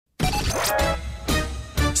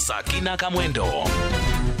Sakina Kamwendo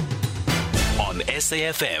on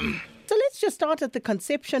SAFM. So let's just start at the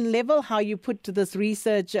conception level, how you put this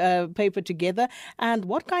research paper together, and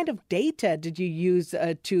what kind of data did you use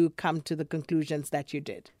to come to the conclusions that you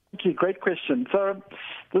did? Thank you. Great question. So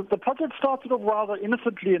the project started off rather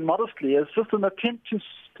innocently and modestly as just an attempt to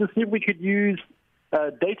see if we could use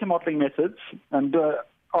data modeling methods and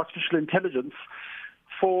artificial intelligence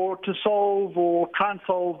to solve or try and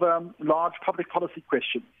solve large public policy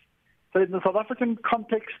questions. So in the South African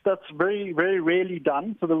context, that's very, very rarely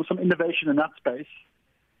done. So there was some innovation in that space.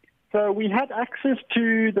 So we had access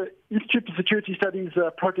to the Institute for Security Studies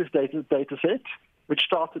protest data set, which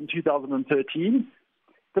started in 2013.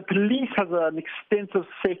 The police has an extensive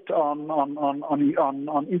set on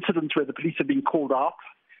incidents where the police have been called out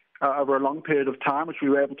over a long period of time, which we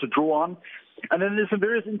were able to draw on. And then there's some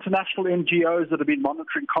various international NGOs that have been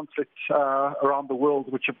monitoring conflicts around the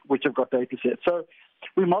world, which have got data sets. So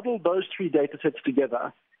we modeled those three data sets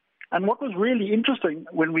together. And what was really interesting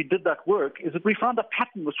when we did that work is that we found a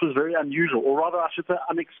pattern which was very unusual, or rather I should say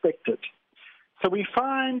unexpected. So we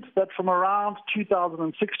find that from around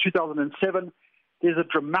 2006, 2007, there's a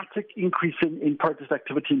dramatic increase in protest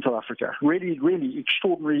activity in South Africa, really, really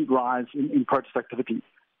extraordinary rise in protest activity.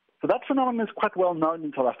 So that phenomenon is quite well known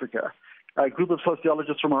in South Africa. A group of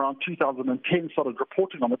sociologists from around 2010 started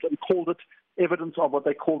reporting on it and called it evidence of what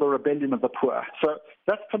they call the rebellion of the poor. So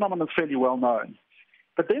that phenomenon is fairly well known.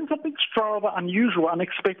 But then something rather unusual,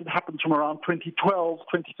 unexpected happens from around 2012,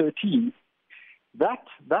 2013. That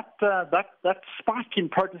spike in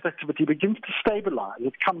protest activity begins to stabilize.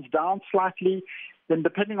 It comes down slightly. Then,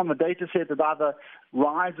 depending on the data set, it either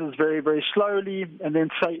rises very, very slowly and then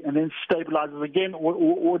stabilizes again,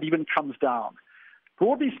 or it even comes down.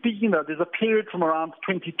 Broadly speaking, though, there's a period from around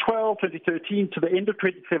 2012, 2013 to the end of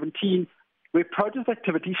 2017 where protest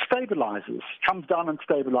activity stabilizes, comes down and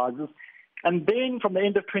stabilizes. And then from the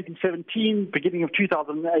end of 2017, beginning of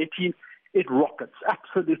 2018, it rockets.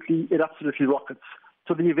 It absolutely rockets.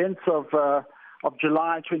 So the events of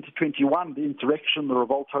July 2021, the insurrection, the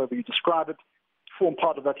revolt, however you describe it, form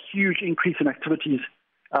part of that huge increase in activities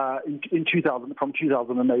from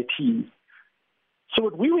 2018. So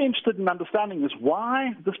what we were interested in understanding is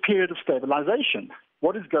why this period of stabilization?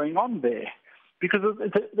 What is going on there? Because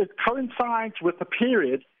it coincides with a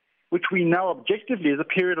period which we know objectively is a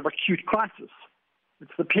period of acute crisis.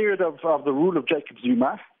 It's the period of the rule of Jacob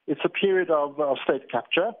Zuma. It's a period of state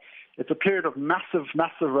capture. It's a period of massive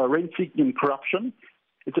rent-seeking and corruption.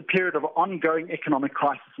 It's a period of ongoing economic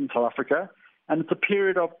crisis in South Africa. And it's a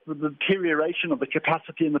period of the deterioration of the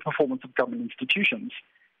capacity and the performance of government institutions.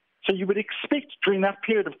 So you would expect during that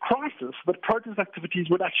period of crisis that protest activities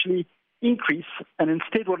would actually increase, and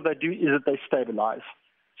instead what they do is that they stabilize.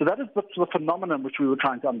 So that is the phenomenon which we were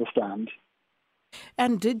trying to understand.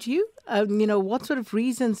 And did you, what sort of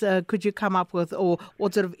reasons could you come up with, or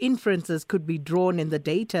what sort of inferences could be drawn in the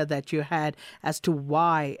data that you had as to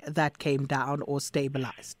why that came down or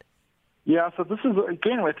stabilized? Yeah, so this is,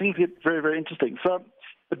 again, I think it's very, very interesting. So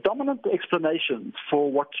the dominant explanations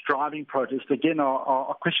for what's driving protests, again,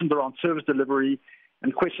 are questions around service delivery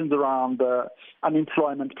and questions around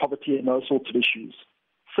unemployment, poverty, and those sorts of issues.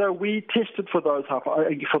 So we tested for those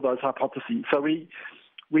hypotheses. So we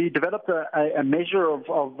developed a measure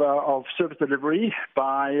of service delivery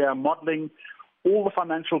by modeling all the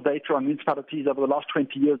financial data on municipalities over the last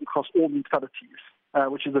 20 years across all municipalities,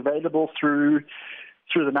 which is available through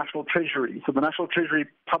the National Treasury. So the National Treasury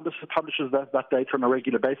publishes that data on a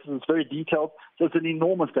regular basis. It's very detailed, so it's an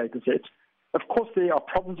enormous data set. Of course, there are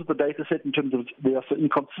problems with the data set in terms of there are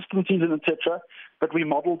inconsistencies and etc., but we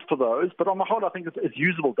modeled for those. But on the whole, I think it's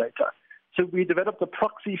usable data. So we developed a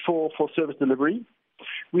proxy for service delivery.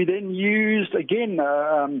 We then used, again,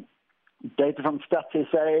 data from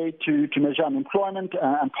StatsSA to measure unemployment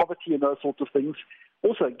and poverty and those sorts of things.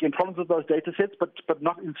 Also, again, problems with those data sets, but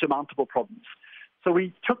not insurmountable problems. So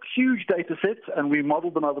we took huge data sets and we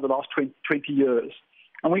modeled them over the last 20 years.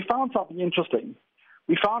 And we found something interesting.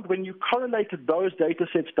 We found when you correlated those data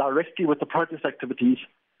sets directly with the protest activities,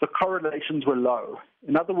 the correlations were low.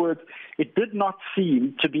 In other words, it did not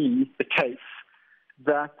seem to be the case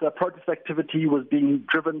that protest activity was being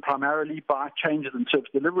driven primarily by changes in service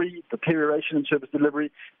delivery, deterioration in service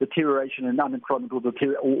delivery, deterioration in unemployment,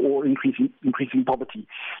 or increasing poverty.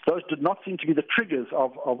 Those did not seem to be the triggers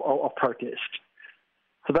of protest.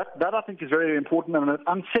 So that I think is very important, and it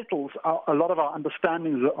unsettles a lot of our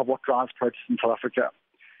understandings of what drives protests in South Africa.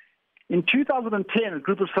 In 2010, a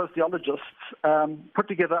group of sociologists put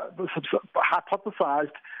together,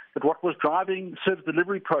 hypothesized that what was driving service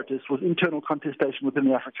delivery protests was internal contestation within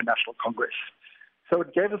the African National Congress. So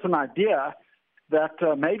it gave us an idea that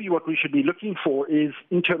maybe what we should be looking for is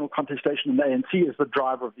internal contestation in the ANC as the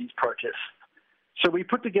driver of these protests. So we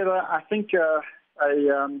put together, I think, a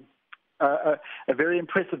very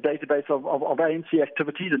impressive database of ANC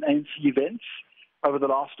activities and ANC events over the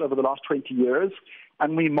last 20 years,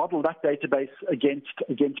 and we modeled that database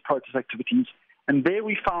against protest activities. And there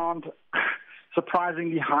we found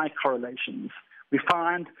surprisingly high correlations. We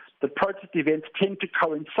find that protest events tend to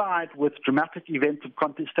coincide with dramatic events of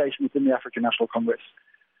contestation within the African National Congress.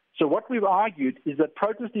 So what we've argued is that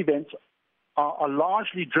protest events are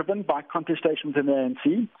largely driven by contestations in the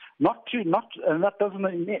ANC, and that doesn't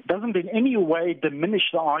in any way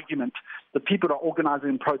diminish the argument that people are organizing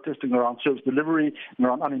and protesting around service delivery and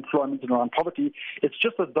around unemployment and around poverty. It's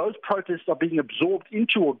just that those protests are being absorbed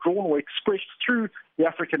into or drawn or expressed through the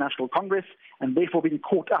African National Congress and therefore being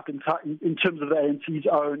caught up in terms of the ANC's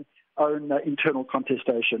own internal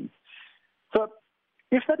contestation. So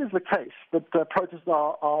if that is the case, that protests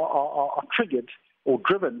are triggered or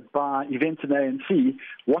driven by events in the ANC,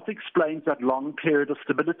 what explains that long period of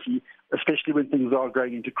stability, especially when things are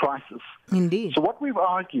going into crisis? Indeed. So what we've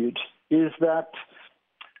argued is that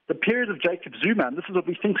the period of Jacob Zuma, and this is what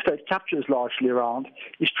we think state capture is largely around,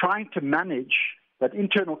 is trying to manage that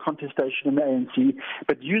internal contestation in the ANC,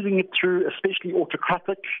 but using it through especially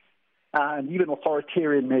autocratic and even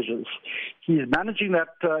authoritarian measures. He's managing that,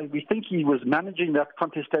 we think he was managing that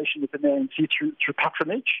contestation within the ANC through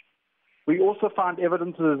patronage. We also find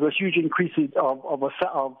evidence of a huge increase of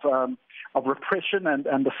repression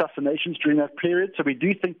and assassinations during that period. So we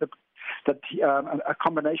do think that a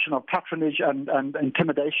combination of patronage and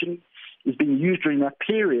intimidation is being used during that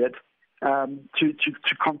period to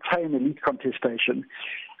contain elite contestation.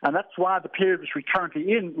 And that's why the period which we're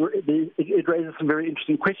currently in, it raises some very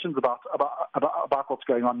interesting questions about what's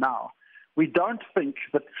going on now. We don't think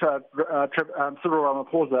that Cyril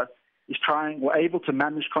Ramaphosa is trying or able to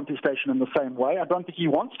manage contestation in the same way. I don't think he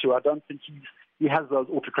wants to. I don't think he has those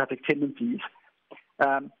autocratic tendencies.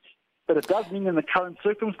 But it does mean in the current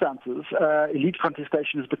circumstances, elite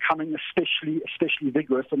contestation is becoming especially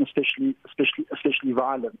vigorous and especially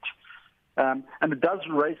violent. And it does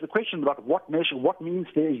raise the question about what means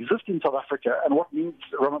they exist in South Africa and what means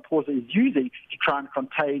Ramaphosa is using to try and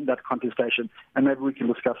contain that contestation. And maybe we can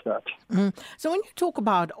discuss that. So when you talk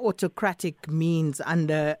about autocratic means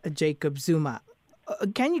under Jacob Zuma,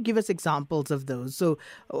 can you give us examples of those? So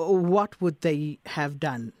what would they have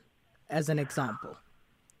done as an example?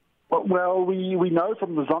 Well, we know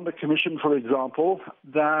from the Zondo Commission, for example,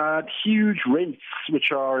 that huge rents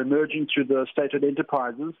which are emerging through the state-owned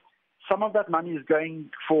enterprises, some of that money is going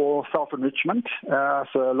for self-enrichment,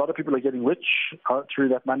 so a lot of people are getting rich through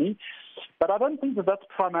that money. But I don't think that that's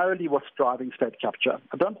primarily what's driving state capture.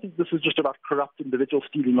 I don't think this is just about corrupt individuals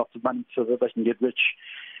stealing lots of money so that they can get rich.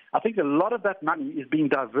 I think a lot of that money is being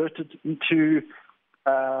diverted into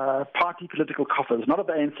party political coffers, not of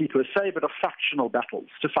the ANC per se, but of factional battles,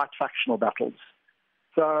 to fight factional battles.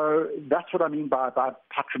 So that's what I mean by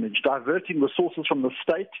patronage, diverting resources from the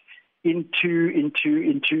state into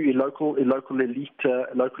local elite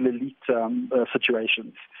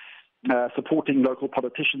situations, supporting local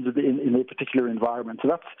politicians in their particular environment.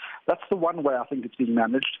 So that's the one way I think it's being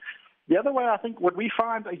managed. The other way, I think, what we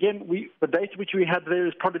find, again, the data which we had there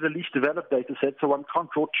is probably the least developed data set, so one can't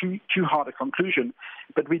draw too hard a conclusion.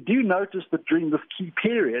 But we do notice that during this key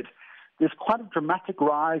period, there's quite a dramatic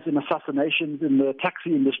rise in assassinations in the taxi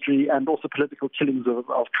industry and also political killings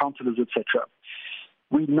of councillors, etc.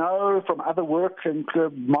 We know from other work, and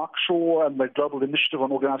Mark Shaw and the Global Initiative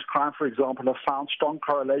on Organised Crime, for example, have found strong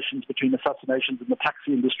correlations between assassinations in the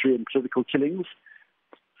taxi industry and political killings.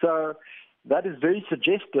 So that is very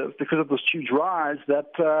suggestive, because of this huge rise,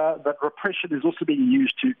 that repression is also being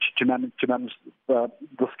used to manage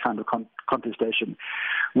this kind of contestation.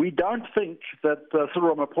 We don't think that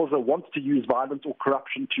Cyril Ramaphosa wants to use violence or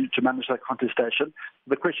corruption to manage that contestation.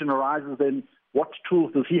 The question arises then, what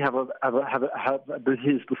tools does he have at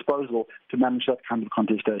his disposal to manage that kind of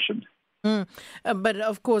contestation? But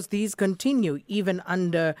of course, these continue even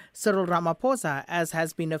under Cyril Ramaphosa, as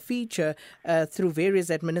has been a feature through various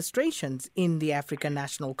administrations in the African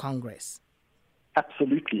National Congress.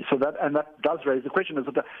 Absolutely. So that does raise the question: is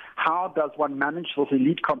that how does one manage this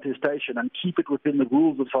elite contestation and keep it within the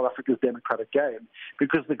rules of South Africa's democratic game?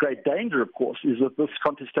 Because the great danger, of course, is that this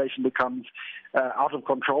contestation becomes out of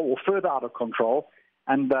control or further out of control,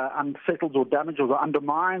 and unsettles or damages or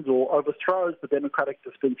undermines or overthrows the democratic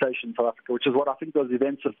dispensation in South Africa, which is what I think those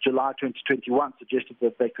events of July 2021 suggested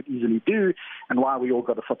that they could easily do, and why we all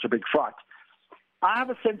got such a big fright. I have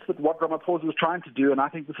a sense that what Ramaphosa is trying to do, and I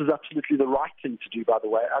think this is absolutely the right thing to do, by the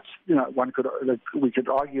way. We could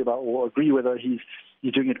argue about or agree whether he's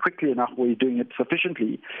doing it quickly enough or he's doing it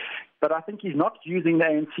sufficiently. But I think he's not using the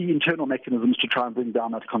ANC internal mechanisms to try and bring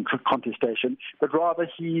down that contestation, but rather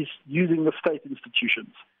he's using the state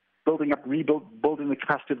institutions. Building the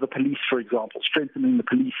capacity of the police, for example, strengthening the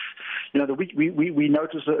police. We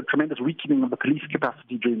noticed a tremendous weakening of the police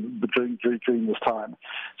capacity during this time.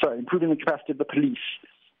 So improving the capacity of the police,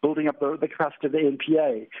 building up the capacity of the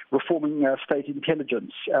NPA, reforming state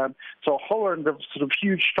intelligence. So a whole range of sort of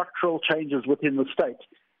huge structural changes within the state.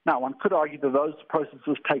 Now, one could argue that those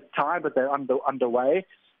processes take time, but they're underway,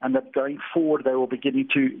 and that going forward they will begin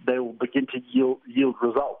to yield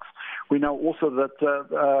results. We know also that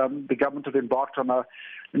the government have embarked on an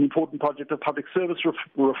important project of public service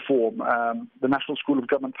reform. The National School of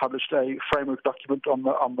Government published a framework document on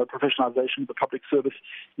the professionalisation of the public service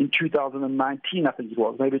in 2019, I think it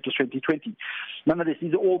was, maybe it was 2020. Nonetheless,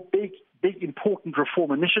 these are all big, important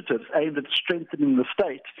reform initiatives aimed at strengthening the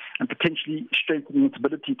state and potentially strengthening its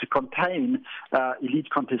ability to contain elite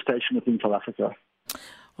contestation within South Africa.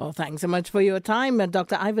 Well, thanks so much for your time.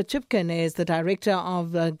 Dr. Ivar Chipkin is the director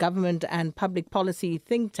of the Government and Public Policy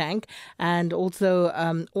think tank and also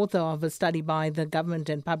author of a study by the Government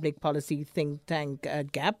and Public Policy think tank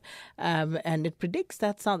GAP. And it predicts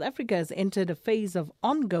that South Africa has entered a phase of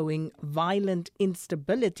ongoing violent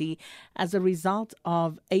instability as a result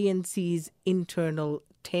of ANC's internal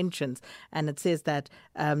tensions. And it says that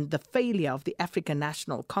the failure of the African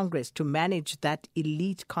National Congress to manage that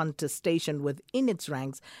elite contestation within its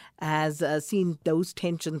ranks has seen those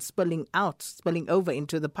tensions spilling over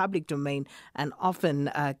into the public domain and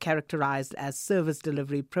often characterized as service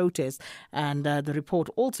delivery protests. And the report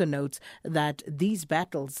also notes that these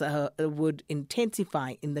battles would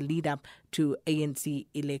intensify in the lead up to ANC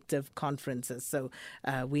elective conferences. So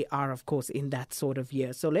we are, of course, in that sort of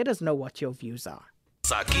year. So let us know what your views are.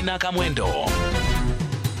 Sakina Kamwendo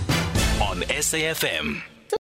on SAFM.